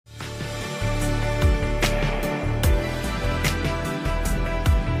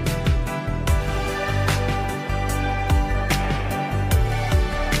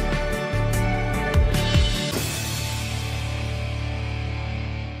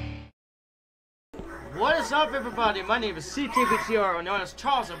What is up, everybody? My name is CTBTR, or known as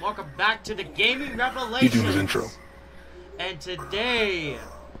Charles, and welcome back to the Gaming He Revelations. do his intro. And today,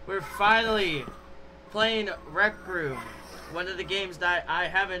 we're finally playing Rec Room, one of the games that I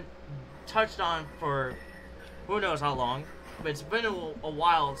haven't touched on for who knows how long. But it's been a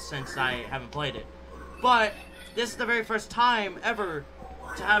while since I haven't played it. But this is the very first time ever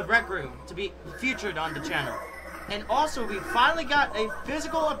to have Rec Room to be featured on the channel. And also, we finally got a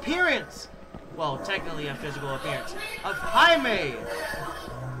physical appearance. Well, technically a physical appearance of Jaime.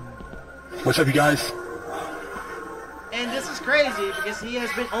 What's up, you guys? And this is crazy because he has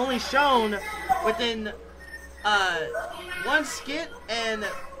been only shown within one skit and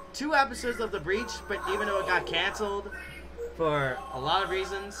 2 episodes of The Breach, but even though it got canceled for a lot of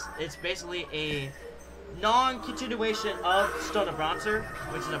reasons, it's basically a non-continuation of Stone of Bronzer,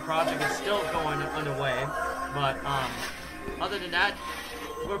 which is a project that's still going underway. But other than that,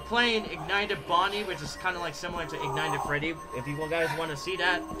 we're playing Ignited Bonnie, which is kind of like similar to Ignited Freddy. If you guys want to see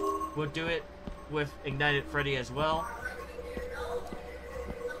that, we'll do it with Ignited Freddy as well.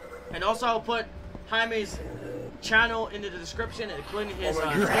 And also, I'll put Jaime's channel in the description, including his.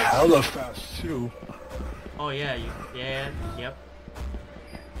 Oh, you're hella fast too. Oh yeah, yep.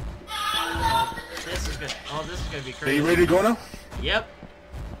 This is good. Oh, this is gonna be crazy. Are you ready to go now? Yep.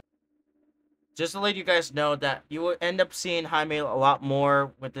 Just to let you guys know that you will end up seeing Jaime a lot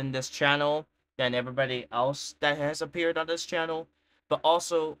more within this channel than everybody else that has appeared on this channel. But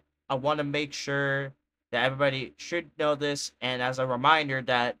also, I want to make sure that everybody should know this, and as a reminder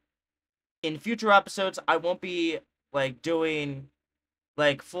that in future episodes, I won't be like doing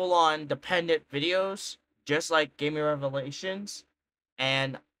like full-on dependent videos, just like Gaming Revelations,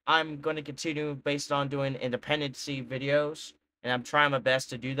 and I'm going to continue based on doing independency videos, and I'm trying my best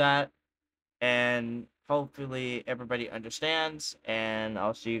to do that. And hopefully everybody understands, and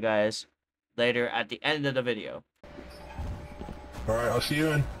I'll see you guys later at the end of the video. Alright, I'll see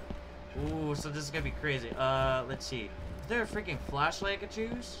you in. Ooh, so this is gonna be crazy. Let's see. Is there a freaking flashlight I could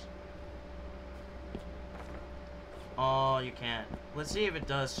choose? Oh, you can't. Let's see if it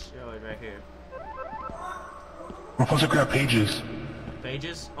does show it right here. We're supposed to grab pages.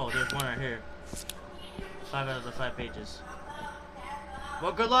 Pages? Oh, there's one right here. 5 out of the 5 pages.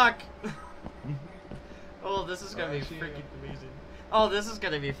 Well, good luck! Oh, this is gonna be freaking amazing. Oh, this is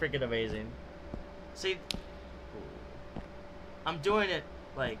gonna be freaking amazing. See, I'm doing it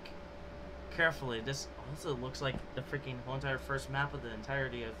like carefully. This also looks like the freaking whole entire first map of the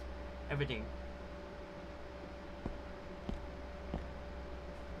entirety of everything.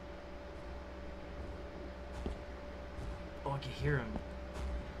 Oh, I can hear him.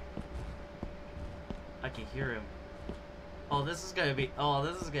 I can hear him. Oh, this is gonna be. Oh,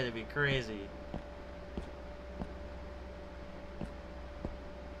 this is gonna be crazy.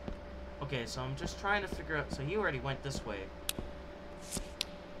 Okay, so I'm just trying to figure out. So he already went this way.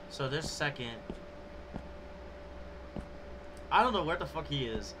 So this second, I don't know where the fuck he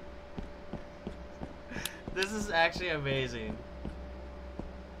is. This is actually amazing.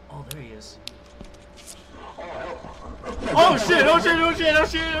 Oh, there he is. Oh shit! Oh shit! Oh shit! Oh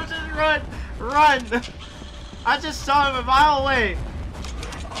shit! Oh shit! Run! Run! I just saw him a mile away.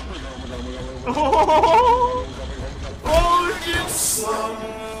 Oh, oh shit!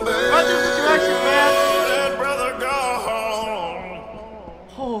 Run this direction, man! Brother, go home.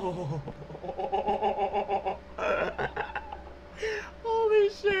 Oh. Holy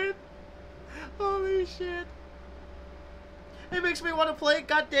shit! Holy shit! It makes me want to play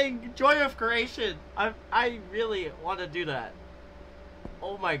goddamn Joy of Creation. I really want to do that.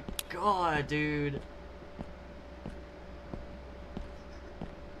 Oh my god, dude.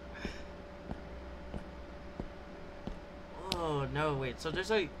 Oh no, wait. So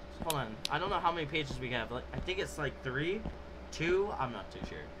there's like, hold on. I don't know how many pages we have. Like, I think it's like 3, 2. I'm not too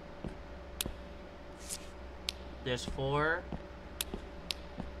sure. There's 4.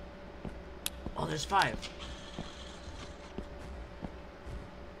 Oh, there's 5.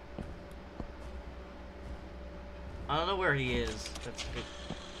 I don't know where he is. That's good.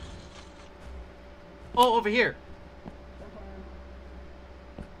 Oh, over here.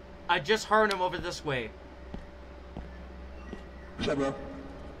 I just heard him over this way. What's up, bro?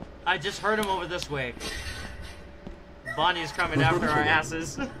 I just heard him over this way. Bonnie's coming after our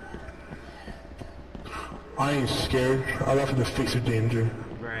asses. I ain't scared. I left the face of danger.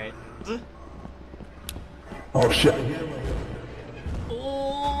 Right. Oh shit.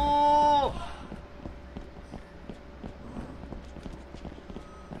 Oh!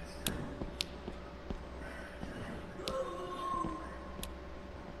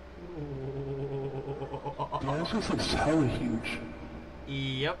 Man, this looks hella huge.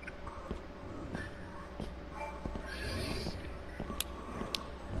 Yep.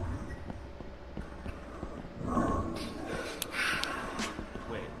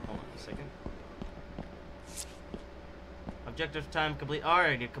 objective time complete.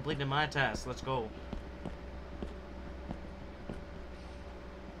 Alright, you completed my task. Let's go.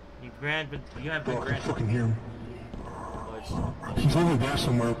 You have been Oh, I can granted. fucking hear him. Oh, He's over there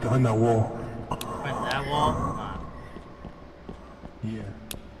somewhere behind that wall. behind that wall? Nah. Yeah.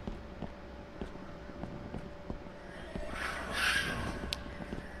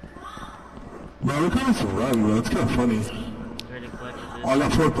 Bro, look how it's a run, bro. It's kind of funny. Already collected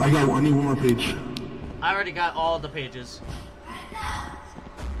this. I need one more page. I already got all the pages.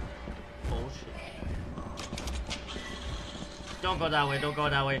 Oh shit. Don't go that way, don't go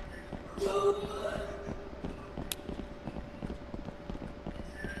that way.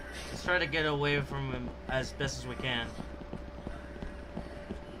 Let's try to get away from him as best as we can.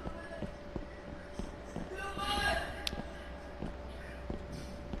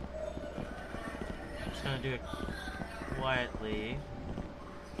 Just gonna do it quietly.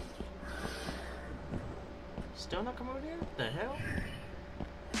 Still not coming over here? What the hell?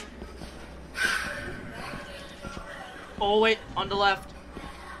 Oh wait, on the left.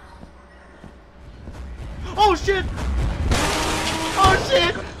 Oh shit! Oh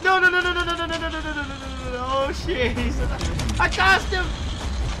shit! No no no no no no no no no no no no no no no no! Oh shit! I tossed him!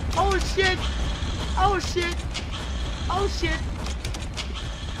 Oh shit! Oh shit! Oh shit!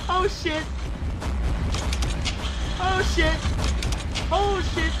 Oh shit! Oh shit! Oh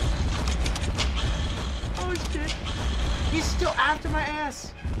shit! Oh shit! He's still after my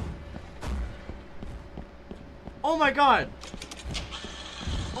ass! Oh my god!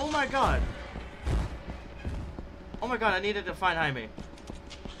 Oh my god! Oh my god, I needed to find Jaime.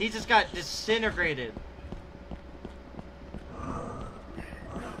 He just got disintegrated.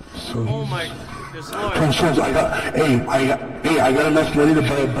 So Oh my goodness lord. I got enough money to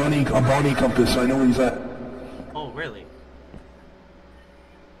buy a bounty compass, so I know where he's at. Oh really?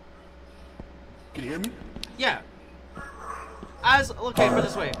 Can you hear me? Yeah. Okay, put it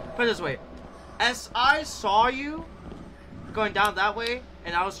this way. Put it this way. As I saw you going down that way,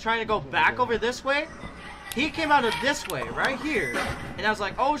 and I was trying to go back over this way, he came out of this way, right here. And I was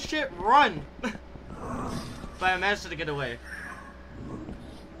like, oh shit, run! But I managed to get away.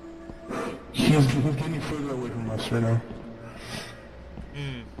 He's getting further away from us right now.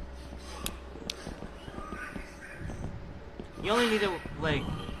 Hmm. You only need to, like,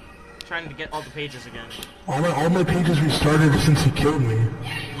 trying to get all the pages again. All my pages restarted since he killed me.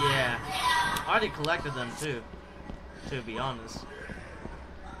 Yeah. I already collected them too, to be honest.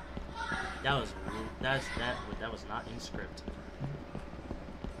 That was not in script.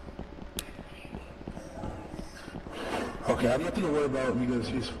 Okay, I have nothing to worry about because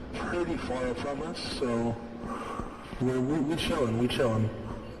he's pretty far from us, so we're chilling, we're chilling.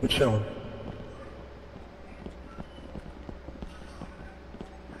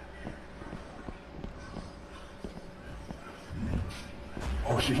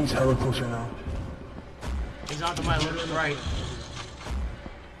 Oh shit, he's hella closer now. He's onto my right.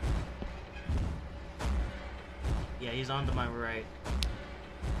 Yeah, he's onto my right.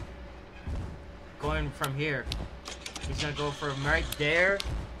 Going from here. He's gonna go from right there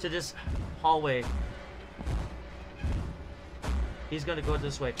to this hallway. He's gonna go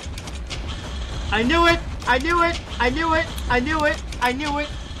this way. I knew it! I knew it! I knew it! I knew it! I knew it!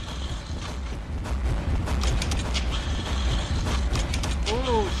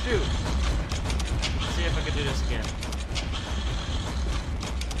 Oh shoot! Let's see if I can do this again.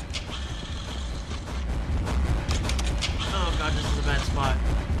 Oh god, this is a bad spot.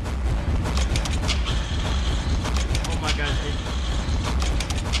 Oh my god.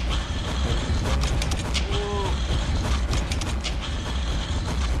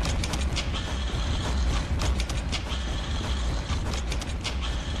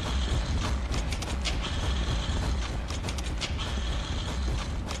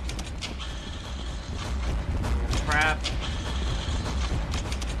 Crap.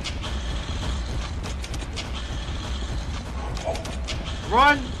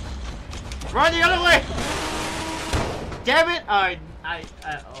 Run! Run the other way! Damn it! Oh my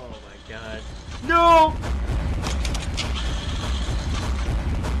god. No!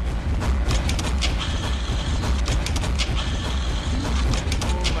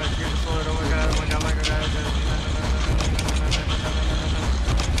 Oh my goodness lord, oh my god, oh my god, oh my god, oh my god.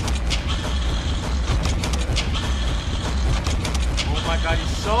 Oh my god,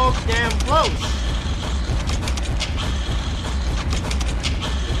 he's so damn close!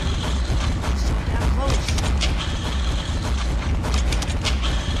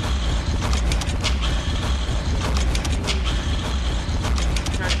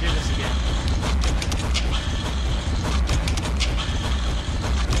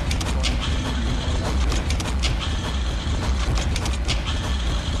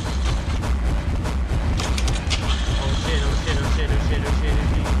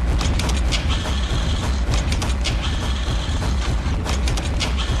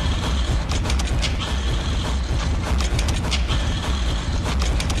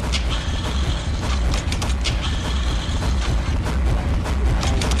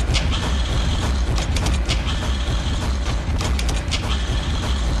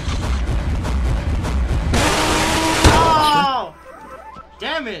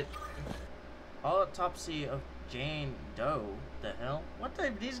 Autopsy of Jane Doe. The hell? What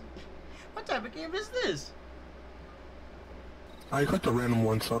type of game is this? I clicked a random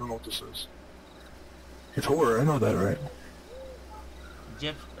one, so I don't know what this is. It's horror, I know that, right?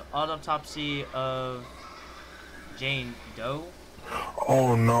 Autopsy of Jane Doe.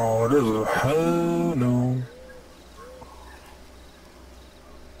 Oh no, there's a hell no.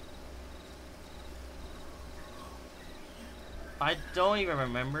 I don't even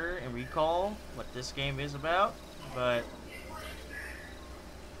remember and recall what this game is about, but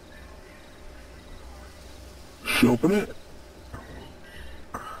Should we open it?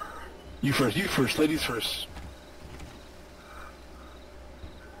 You first, ladies first.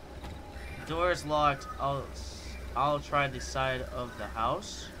 door's locked. I'll try the side of the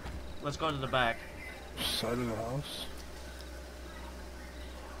house. Let's go to the back. Side of the house?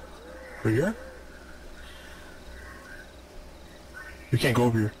 Over here? We can't go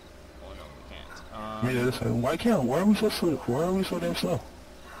over here. Oh no, we can't. Maybe this side. Why are we so slow? Why are we so damn slow?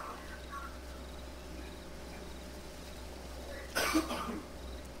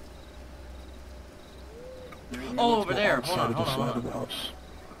 Oh, over there. Hold on. Of the house.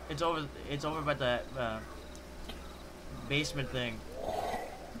 It's over by the basement thing.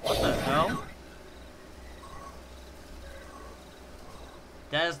 What the hell?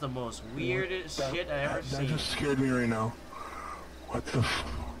 That is the most weirdest shit I ever seen. That just scared me right now. What the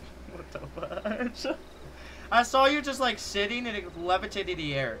What the fuck? I saw you just like sitting and it levitated in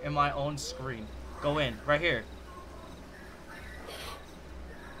the air in my own screen. Go in, right here.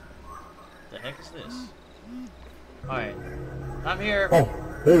 The heck is this? Alright. I'm here. Oh,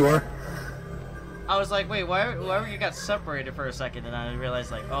 there you are. I was like, wait, why you got separated for a second, and I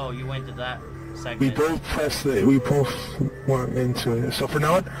realized like, oh, you went to that segment. We both pressed it. We both went into it. So for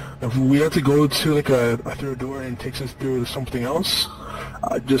now, if we have to go to like a third door and it takes us through to something else,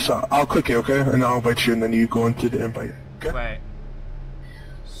 I'll click it, okay? And I'll invite you, and then you go into the invite. Okay? Right.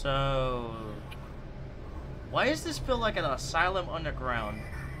 So, why does this feel like an asylum underground?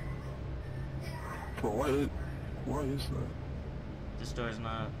 Bro, why is that? This door is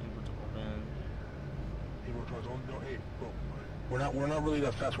not able to open. Hey, bro, we're not really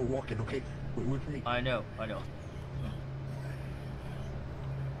that fast. We're walking, okay? Wait for me. I know. I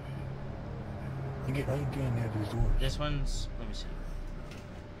ain't getting near these doors. This one's. Let me see.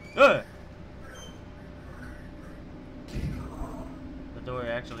 Ugh! The door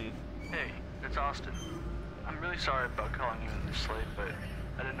actually. Hey, it's Austin. I'm really sorry about calling you in this late, but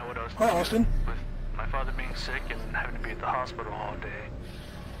I didn't know what I was Hi, doing Austin. with my father being sick and having to be at the hospital all day.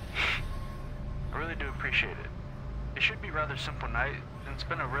 I really do appreciate it. It should be a rather simple night, and it's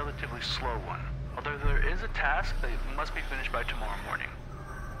been a relatively slow one. Although there is a task that must be finished by tomorrow morning.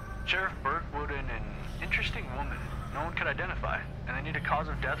 Sheriff Burke wrote in an interesting woman no one could identify, and they need a cause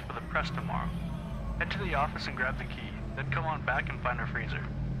of death for the press tomorrow. Head to the office and grab the key, then come on back and find our freezer.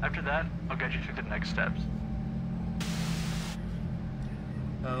 After that, I'll guide you through the next steps.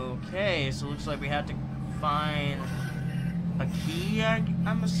 Okay, so it looks like we have to find a key,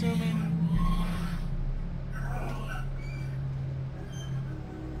 I'm assuming.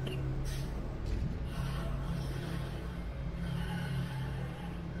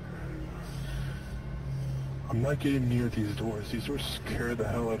 I'm not getting near these doors. These doors scare the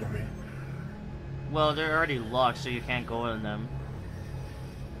hell out of me. Well, they're already locked, so you can't go in them.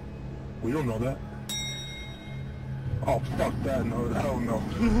 We don't know that. Oh, fuck that. No, hell no.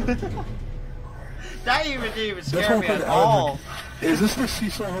 That didn't even scare me at all. all. Is this the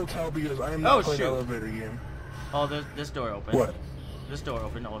Cecil Hotel? Because I am not playing the elevator game. Oh, this door open. What? This door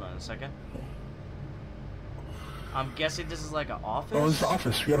open. Hold on a second. I'm guessing this is like an office? Oh, this is the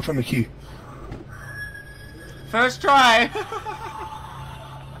office. We gotta find the key. First try!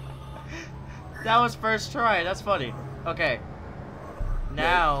 That was first try. That's funny. Okay.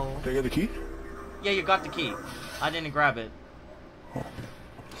 Now... Did I get the key? Yeah, you got the key. I didn't grab it. Oh.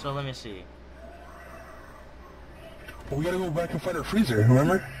 So let me see. Well, we gotta go back and find our freezer,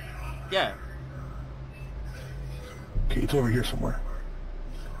 remember? Yeah. Okay, it's over here somewhere.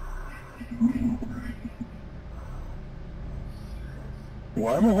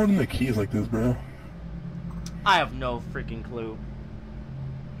 Why am I holding the keys like this, bro? I have no freaking clue.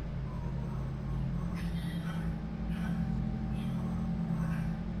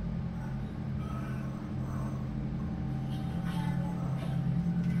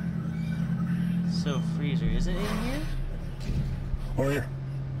 So freezer, is it in here? Over here.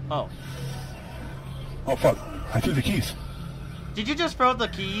 Oh. Oh fuck! I threw the keys. Did you just throw the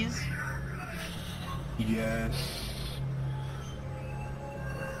keys? Yes.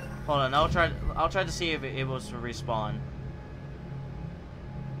 Hold on, I'll try to see if it was to respawn.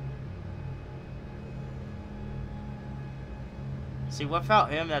 See, without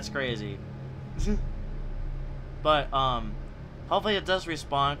him, that's crazy. But, hopefully it does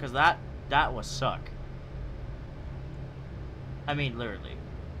respawn, because that would suck. I mean, literally.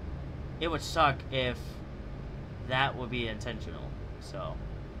 It would suck if that would be intentional, so.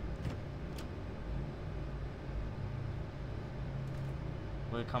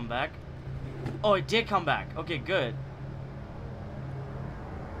 Will it come back? Oh, it did come back. Okay, good.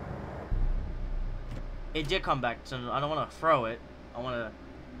 It did come back, so I don't want to throw it. I want to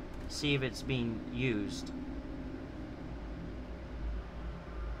see if it's being used.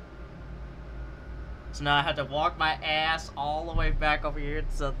 So now I have to walk my ass all the way back over here.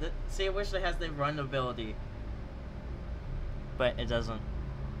 So see, I wish it has the run ability, but it doesn't.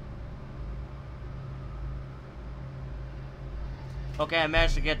 Okay, I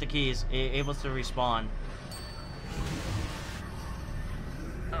managed to get the keys. Able to respawn.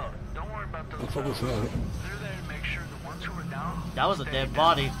 Oh, don't worry about those. What was that? They're there to make sure the ones who were down. That was a stay dead down.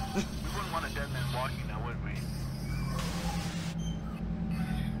 body. We wouldn't want a dead man walking now, would we?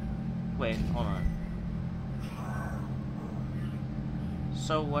 Wait, hold on.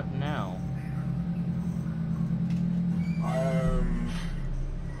 So what now?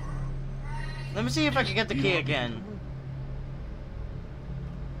 Let me see if I can get the key again.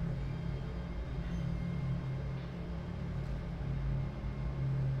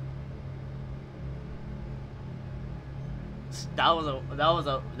 That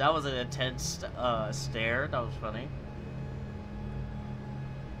was an intense stare. That was funny.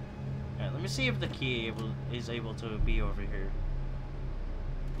 Alright, let me see if the key is able to be over here.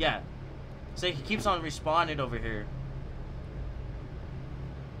 Yeah. So he keeps on respawning over here.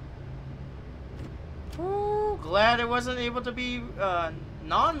 Ooh, glad it wasn't able to be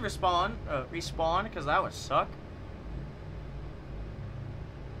respawn, because that would suck.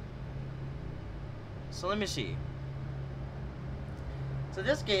 So let me see. So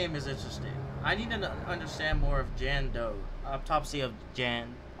this game is interesting. I need to understand more of Jan Doe. Autopsy of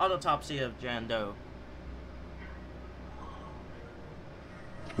Jan Doe.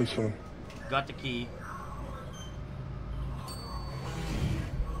 Which one? Got the key.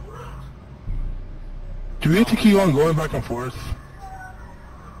 Do we have to keep on going back and forth?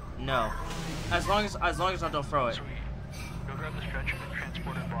 No. As long as I don't throw it. Sweet. Go grab the stretcher and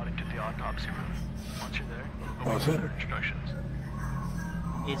transport her body to the autopsy room. Once you're there, go That's over it? their instructions.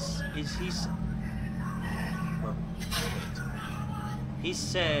 He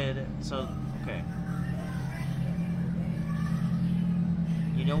said, so, okay.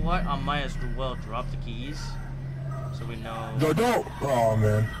 You know what? I might as well drop the keys. So we know. No, don't! Oh,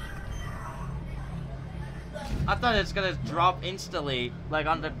 man. I thought it's gonna drop instantly, like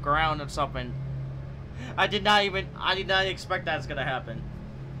on the ground or something. I did not expect that's gonna happen.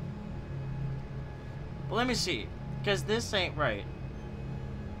 But let me see. Because this ain't right.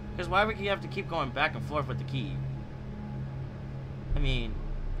 Because why would you have to keep going back and forth with the key? I mean,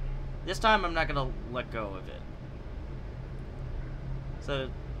 this time I'm not gonna let go of it. So,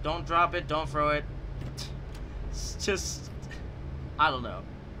 don't drop it, don't throw it. It's just, I don't know.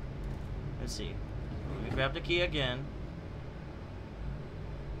 Let's see. Let me grab the key again.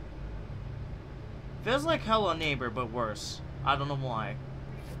 Feels like Hello Neighbor, but worse. I don't know why.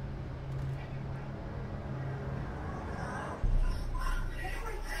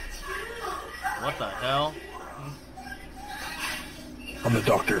 What the hell? I'm the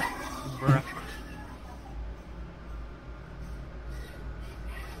doctor. Bruh.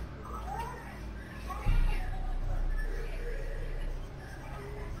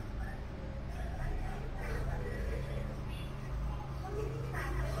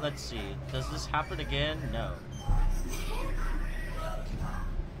 Let's see. Does this happen again? No.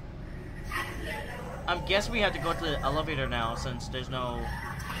 I'm guessing we have to go to the elevator now since there's no...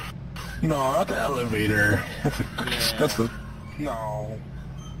 No, not the elevator. That's Yeah. No.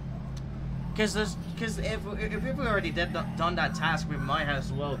 Because if we already done that task, we might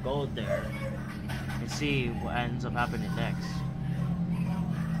as well go there and see what ends up happening next.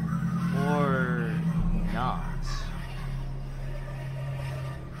 Or not.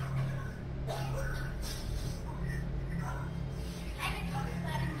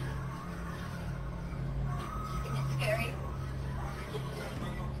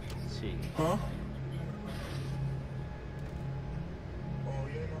 Let's see. Huh?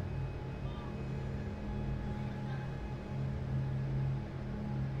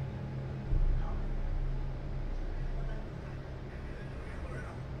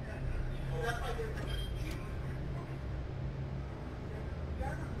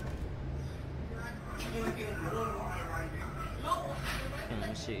 Okay, let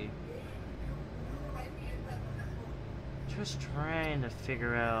me see. Just trying to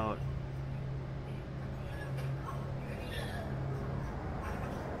figure out.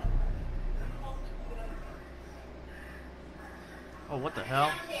 Oh, what the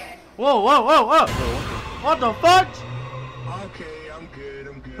hell? Whoa, whoa, whoa, whoa! What the fudge? Okay, I'm good.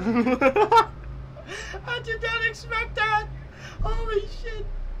 I did not expect that! Holy shit!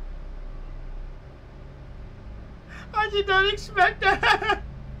 I did not expect that!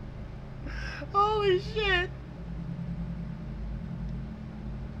 Holy shit!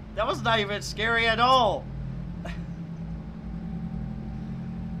 That was not even scary at all!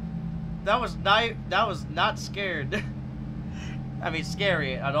 That was not scared. I mean,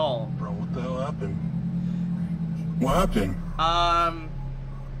 scary at all. Bro, what the hell happened? What happened? I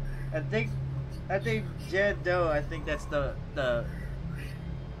think Jed Doe, I think that's the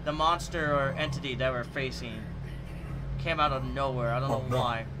monster or entity that we're facing. Came out of nowhere. I don't know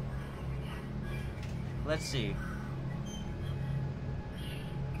why. Let's see.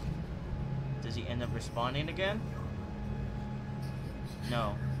 Does he end up responding again?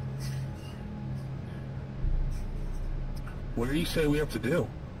 No. What did he say we have to do?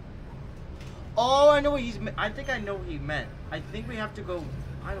 Oh, I know what I think I know what he meant. I think we have to go.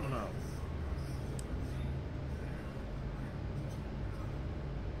 I don't know.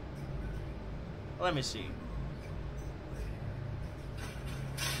 Let me see.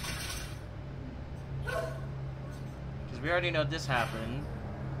 Because we already know this happened.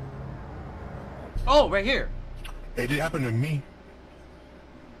 Oh, right here. It did happen to me.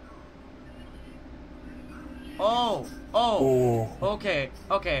 Oh. Oh. Okay.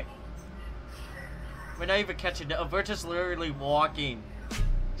 We're not even catching it. We're just literally walking.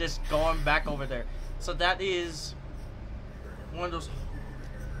 Just going back over there. So that is one of those.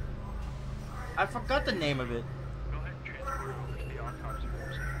 I forgot the name of it. Go ahead and transport over to the autopsy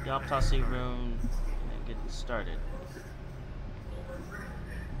room. The autopsy room and get started.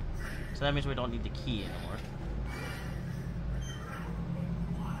 So that means we don't need the key anymore.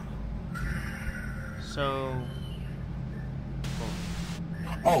 So.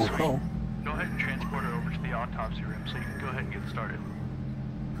 Oh. Go ahead and transport her over to the autopsy room so you can go ahead and get started.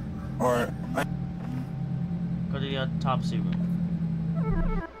 Alright. Go to the autopsy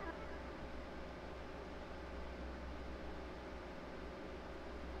room.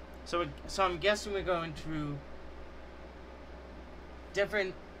 So I'm guessing we're going through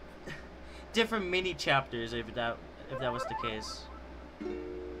different mini chapters if that was the case.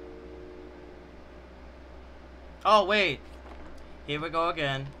 Oh wait. Here we go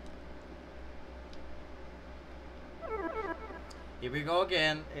again. Here we go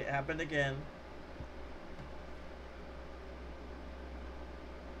again. It happened again.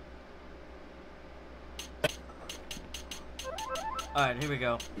 Alright, here we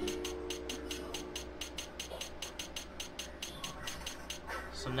go.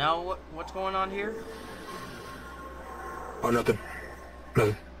 So now what's going on here? Oh, nothing.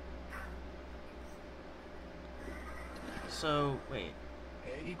 So, wait.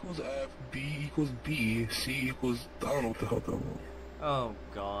 A equals F, B equals B, C equals... I don't know what the hell that was. Oh,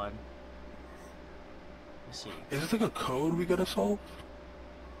 God. Let's see. Is this like a code we gotta solve?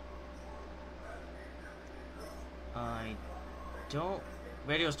 I don't...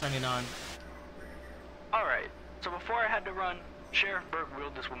 Radio's turning on. Alright, so before I had to run, Sheriff Berg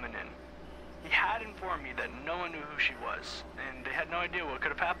wheeled this woman in. He had informed me that no one knew who she was, and they had no idea what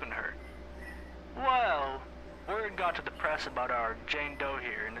could have happened to her. Well, word got to the press about our Jane Doe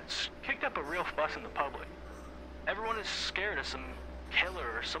here, and it's kicked up a real fuss in the public. Everyone is scared of some killer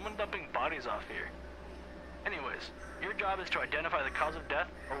or someone dumping bodies off here. Anyways, your job is to identify the cause of death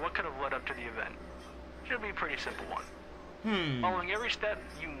or what could have led up to the event. Should be a pretty simple one. Following every step,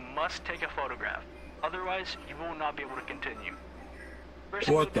 you must take a photograph. Otherwise, you will not be able to continue. First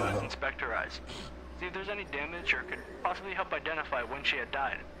thing you'll do is inspect her eyes. See if there's any damage or could possibly help identify when she had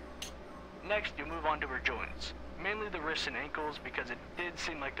died. Next, you'll move on to her joints. Mainly the wrists and ankles because it did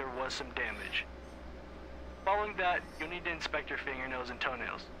seem like there was some damage. Following that, you'll need to inspect her fingernails and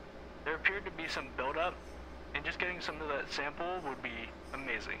toenails. There appeared to be some buildup, and just getting some of that sample would be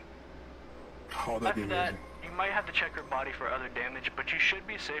amazing. Oh, that'd be After that, amazing. you might have to check her body for other damage, but you should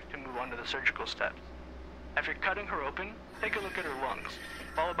be safe to move on to the surgical steps. After cutting her open, take a look at her lungs,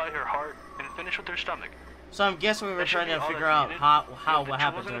 followed by her heart, and finish with her stomach. So I'm guessing we were That should trying be to all figure that's out needed. how You have what the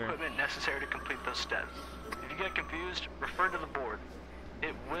happened tools to and her. equipment necessary to complete those steps. If you get confused, refer to the board.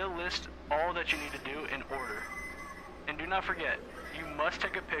 It will list all that you need to do in order. And do not forget, you must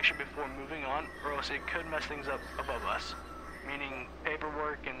take a picture before moving on, or else it could mess things up above us. Meaning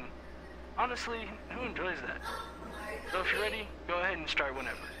paperwork, and honestly, who enjoys that? So if you're ready, go ahead and start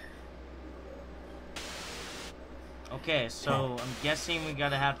whenever. Okay, so I'm guessing we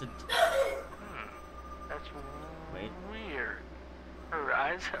gotta have to. That's Wait. weird. Her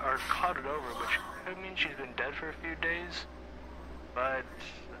eyes are clouded over, which could mean she's been dead for a few days. But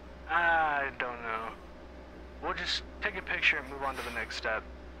I don't know. We'll just take a picture and move on to the next step.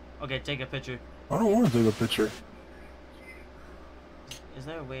 Okay, take a picture. I don't want to take a picture. Is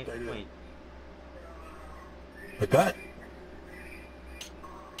there a way? Wait. Like that?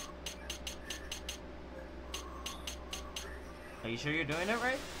 Are you sure you're doing it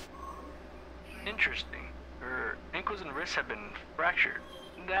right? Interesting. Her ankles and wrists have been fractured.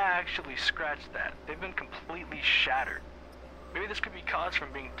 That actually scratched that. They've been completely shattered. Maybe this could be caused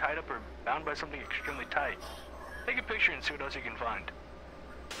from being tied up or bound by something extremely tight. Take a picture and see what else you can find.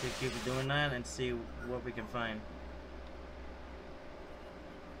 We keep doing that and see what we can find.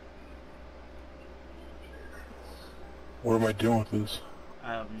 What am I doing with this?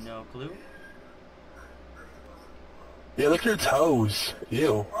 I have no clue. Yeah, look at your toes.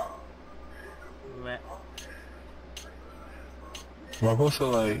 Ew. Let- Am I supposed to,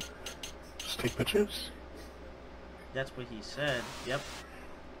 like, just take pictures? That's what he said. Yep.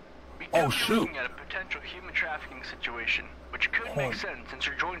 We could Oh, be shoot. looking at a potential human trafficking situation, which could make sense since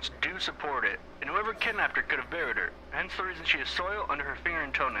her joints do support it, and whoever kidnapped her could have buried her, hence the reason she has soil under her finger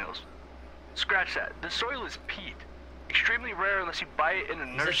and toenails. Scratch that. The soil is peat. Extremely rare unless you buy it in a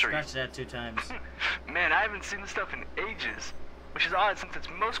He said nursery. scratch that 2 times. Man, I haven't seen this stuff in ages, which is odd since it's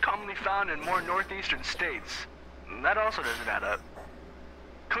most commonly found in more northeastern states. That also doesn't add up.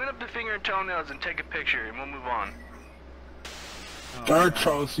 Clean up the finger and toenails and take a picture, and we'll move on. Oh, Alright,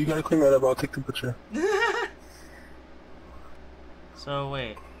 Charles, you gotta clean that up. I'll take the picture. So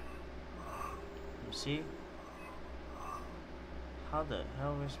wait. You see? How the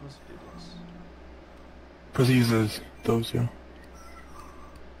hell are we supposed to do this? Because he uses those, yeah.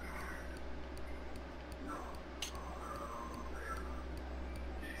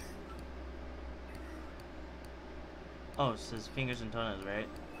 Oh, it says fingers and toenails, right?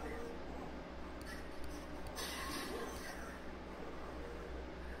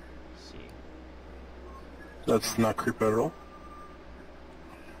 Let's see. That's not creepy at all.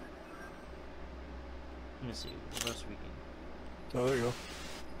 Let me see. What else we can. Oh, there you go.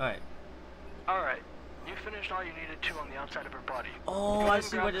 Alright. Alright, you finished all you needed to on the outside of her body. Oh, Go I ahead and see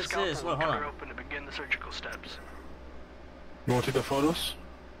grab what the this scalpel is. and Wait, cut hold her on. open to begin the surgical steps. You want to take the photos?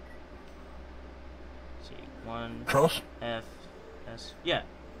 Let's see. 1 Charles? F S. Yeah.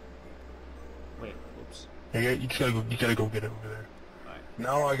 Wait. Oops. Yeah, you gotta go get it over there. Alright.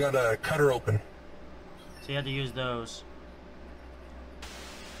 Now I gotta cut her open. So you have to use those.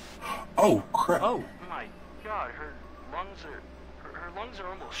 Oh, crap. Oh! My god, her lungs are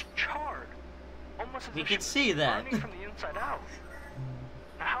almost charred. Almost as We if can she was see that. burning from the inside out.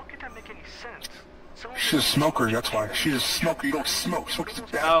 Now how could that make any sense? Someone She's a smoker, that's why. She's a smoker. You don't smoke. Smoke is bad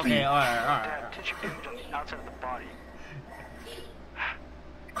for Okay, you. alright. tissue damage on the outside of the body.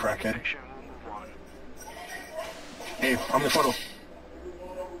 Crackhead. Picture and we'll move on. Hey, I'm the photo.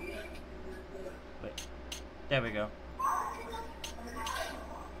 Wait. There we go.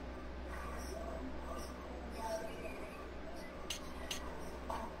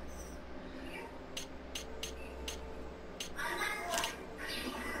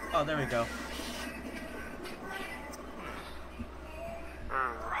 Oh, there we go.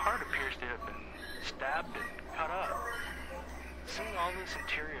 Her heart appears to have been stabbed and cut up. Seeing all this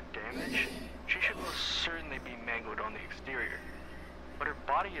interior damage, she should most certainly be mangled on the exterior. But her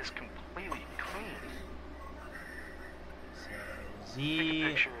body is completely clean. So, Take a Z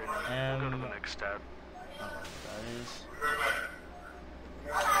picture and we'll go to M. the next step. Oh, that is.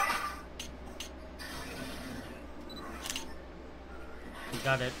 We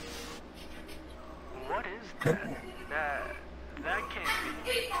got it. What is that? That can't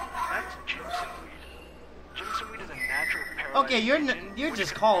be. That's Jimson weed. Jimson weed is a natural paralyzing Okay, you're agent, you which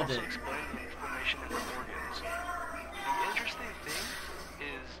just can called also it. explain the inflammation in the organs. The interesting thing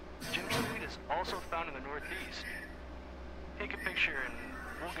is Jimson weed is also found in the Northeast. Take a picture and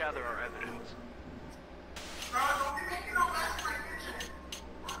we'll gather our evidence.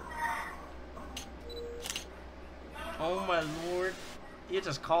 Oh my lord. You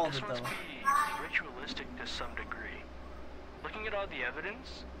just called This it must though. be ritualistic to some degree. Looking at all the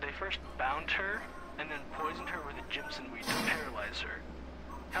evidence, they first bound her and then poisoned her with a Jimson weed to paralyze her.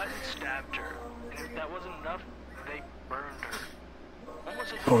 Cut and stabbed her, and if that wasn't enough, they burned her. Almost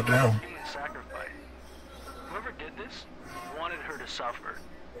as if Oh, it was damn. a human sacrifice. Whoever did this wanted her to suffer.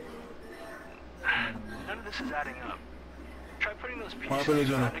 None of this is adding up. Try putting those happened, pieces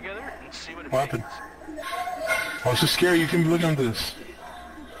Lieutenant? together and see what it What means. happened? Oh, it's so scary. You can be looking at this.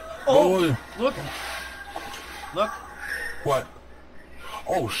 Oh, Oh, look. Look. What?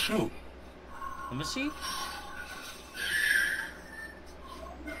 Oh, shoot. Let me see.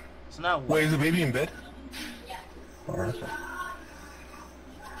 So now what? Wait, is the baby in bed? Alright.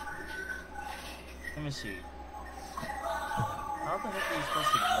 Let me see. How the heck are you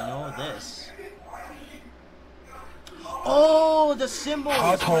supposed to know this? Oh, the symbols!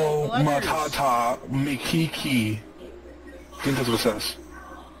 Tato Letters. Matata Mikiki. I think that's what it says.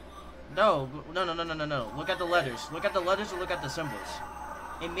 No. Look at the letters. Look at the letters or look at the symbols.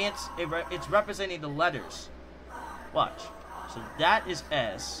 It means it's representing the letters. Watch. So that is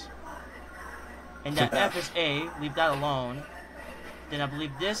S. And that F is A. Leave that alone. Then I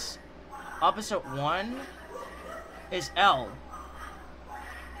believe this opposite one is L.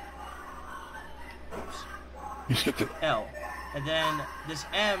 Oops. You skipped it. L. And then this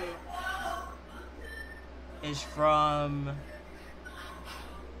M is from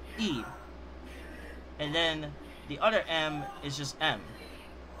E. And then the other M is just M.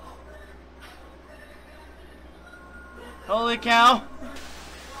 Holy cow!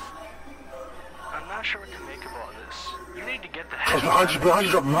 I'm not sure what to make of all this. You need to get the Oh, heck behind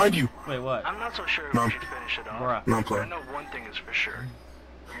you, behind you. Wait, what? I'm not so sure if No. we should finish it off. Bruh. No, I'm But I playing. know one thing is for sure.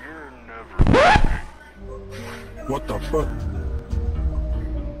 You're never... What the fuck?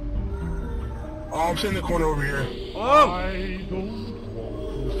 Oh, I'm sitting in the corner over here. Whoa!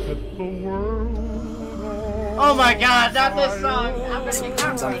 Oh my god, not this song! I'm gonna get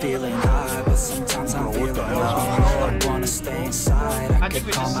Sometimes I'm copyrighted. feeling high, but sometimes I'm What feeling the low. hell is I wanna stay inside. I think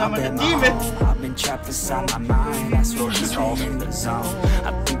we just summoned a demon. I've been trapped inside my mind. That's what shit, keeps Charles. me in the zone.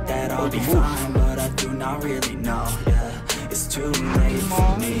 I think that I'll Where's be the move? fine, but I do not really know. Yeah, it's too late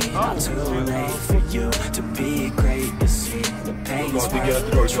for me, not too late for you to be great. You see, the pain's Go out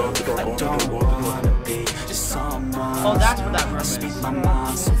the door, go out the door, I go out the door, don't go out the door. wanna be just someone. Oh, that's what that room I is. speak my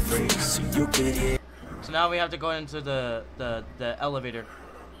mind so free, so you could hear. So now we have to go into the elevator.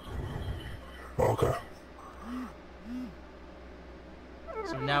 Okay.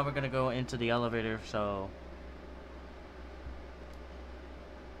 So now we're gonna go into the elevator, so...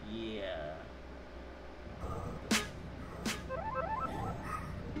 Yeah.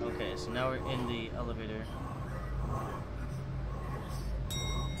 Okay, so now we're in the elevator.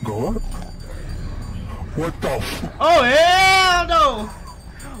 Go up. What the f- Oh, hell no!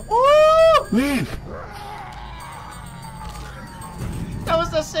 Ooh! Leave! That was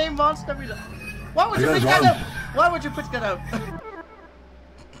the same monster we... Why would you You pick guys that wrong. up? Why would you pick that up?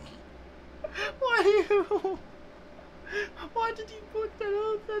 Why you... Why did you put that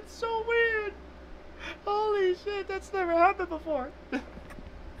up? That's so weird. Holy shit, that's never happened before.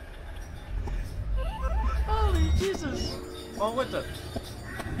 Holy Jesus. Oh, what the...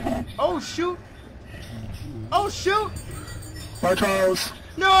 Oh, shoot. Oh, shoot. Bye, Charles.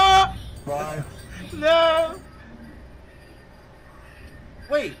 No! Bye. No!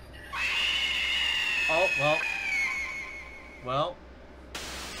 Wait. Oh, well. Well.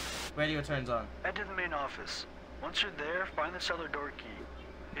 Radio turns on. Head to the main office. Once you're there, find the cellar door key.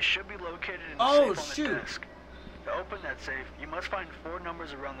 It should be located in the Oh, safe on shoot. the desk. To open that safe, you must find 4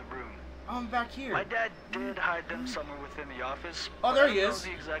 numbers around the room. I'm back here. My dad did hide them somewhere within the office. Oh, but there I don't he know is.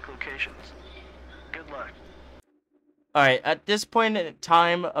 the exact locations. Good luck. Alright, at this point in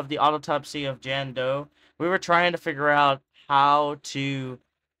time of the autopsy of Jan Doe, we were trying to figure out how to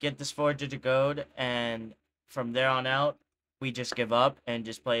get this 4-digit code, and from there on out, we just give up and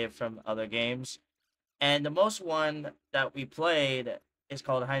just play it from other games. And the most one that we played is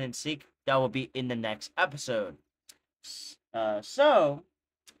called Hide and Seek. That will be in the next episode. So,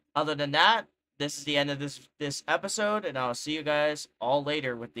 other than that, this is the end of this episode, and I'll see you guys all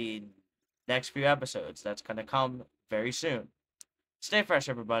later with the next few episodes. That's going to come very soon. Stay fresh,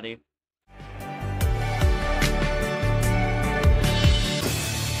 everybody.